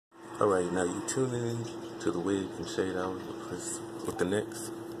Alright, now you tune in to the Wig and Shade Hour with the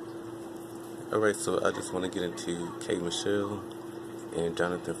next. Alright, so I just want to get into K. Michelle and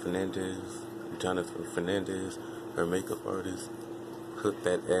Jonathan Fernandez. Jonathan Fernandez, her makeup artist, put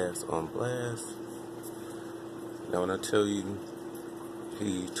that ass on blast. Now when I tell you,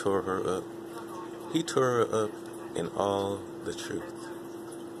 he tore her up in all the truth.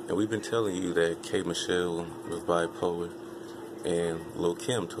 And we've been telling you that K. Michelle was bipolar, and Lil'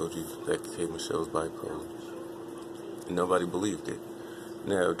 Kim told you that K. Michelle was bipolar. And nobody believed it.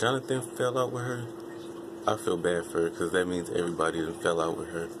 Now, if Jonathan fell out with her, I feel bad for her, because that means everybody that fell out with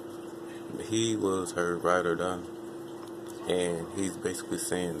her. He was her ride or die. And he's basically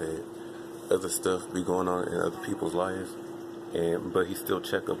saying that other stuff be going on in other people's lives, but he still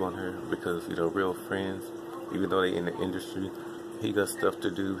check up on her because, real friends, even though they in the industry, he got stuff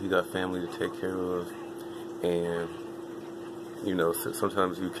to do, he got family to take care of, and,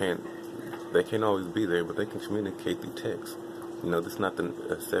 sometimes they can't always be there, but they can communicate through text. This is not the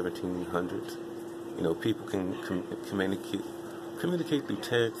 1700s. People can communicate through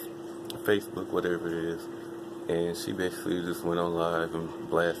text, Facebook, whatever it is. And she basically just went on live and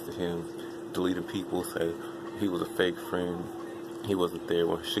blasted him, deleted people, say he was a fake friend. He wasn't there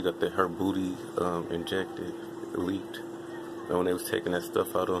when she got her booty injected, leaked. And when they was taking that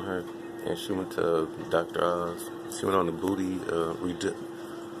stuff out on her, and she went to Dr. Oz. She went on the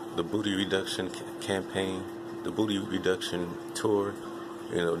booty reduction campaign, the booty reduction tour,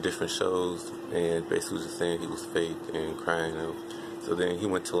 different shows, and basically just saying he was fake and crying out. So then he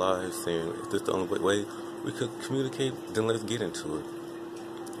went to live saying, if this is the only way we could communicate, then let's get into it.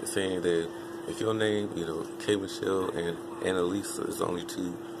 Saying that if your name, K. Michelle and Annalisa is only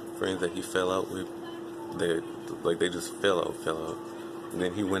two friends that he fell out with, that they just fell out. And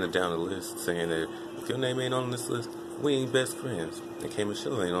then he went down the list saying that if your name ain't on this list, we ain't best friends. And K.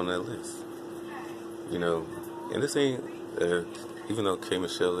 Michelle ain't on that list. And this ain't, even though K.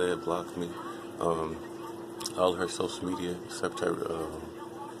 Michelle had blocked me, all her social media except her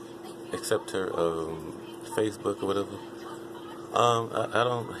Facebook or whatever. I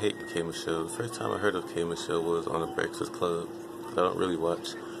don't hate K. Michelle. The first time I heard of K. Michelle was on the Breakfast Club. I don't really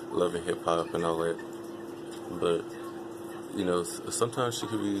watch Love and Hip Hop and all that. But, sometimes she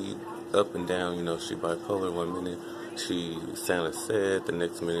could be up and down. She bipolar one minute. She sounded sad. The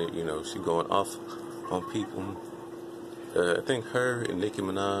next minute, she going off on people. I think her and Nicki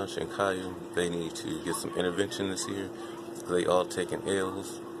Minaj and Kaya, they need to get some intervention this year. They all taking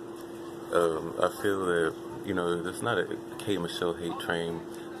L's. I feel that, there's not a K. Michelle hate train.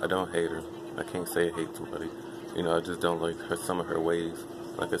 I don't hate her. I can't say I hate somebody. I just don't like some of her ways.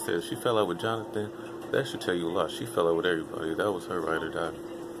 Like I said, she fell out with Jonathan. That should tell you a lot. She fell out with everybody. That was her ride or die.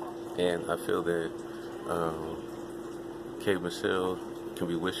 And I feel that K. Michelle can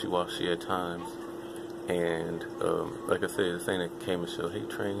be wishy-washy at times. And like I said, this ain't a K. Michelle hate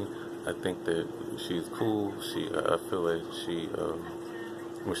train. I think that she's cool. I feel like she,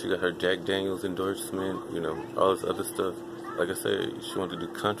 when she got her Jack Daniels endorsement, all this other stuff. Like I said, she wanted to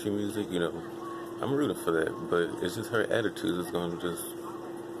do country music. I'm rooting for that. But it's just her attitude is going to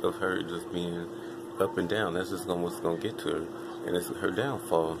of her just being up and down. That's just what's going to get to her. And it's her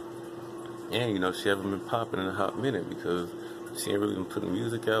downfall. And, she hasn't been popping in a hot minute because she ain't really been putting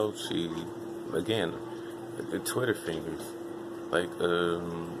music out. She, again, the Twitter fingers. Like,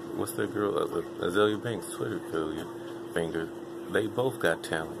 what's that girl? Azalea Banks' Twitter fingers. They both got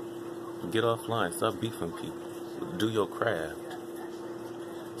talent. Get offline. Stop beefing people. Do your craft.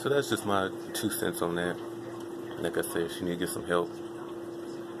 So that's just my 2 cents on that. Like I said, she need to get some help.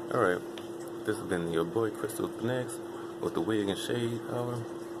 Alright. This has been your boy Xhris with the Wig and Shade Hour.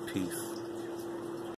 Peace.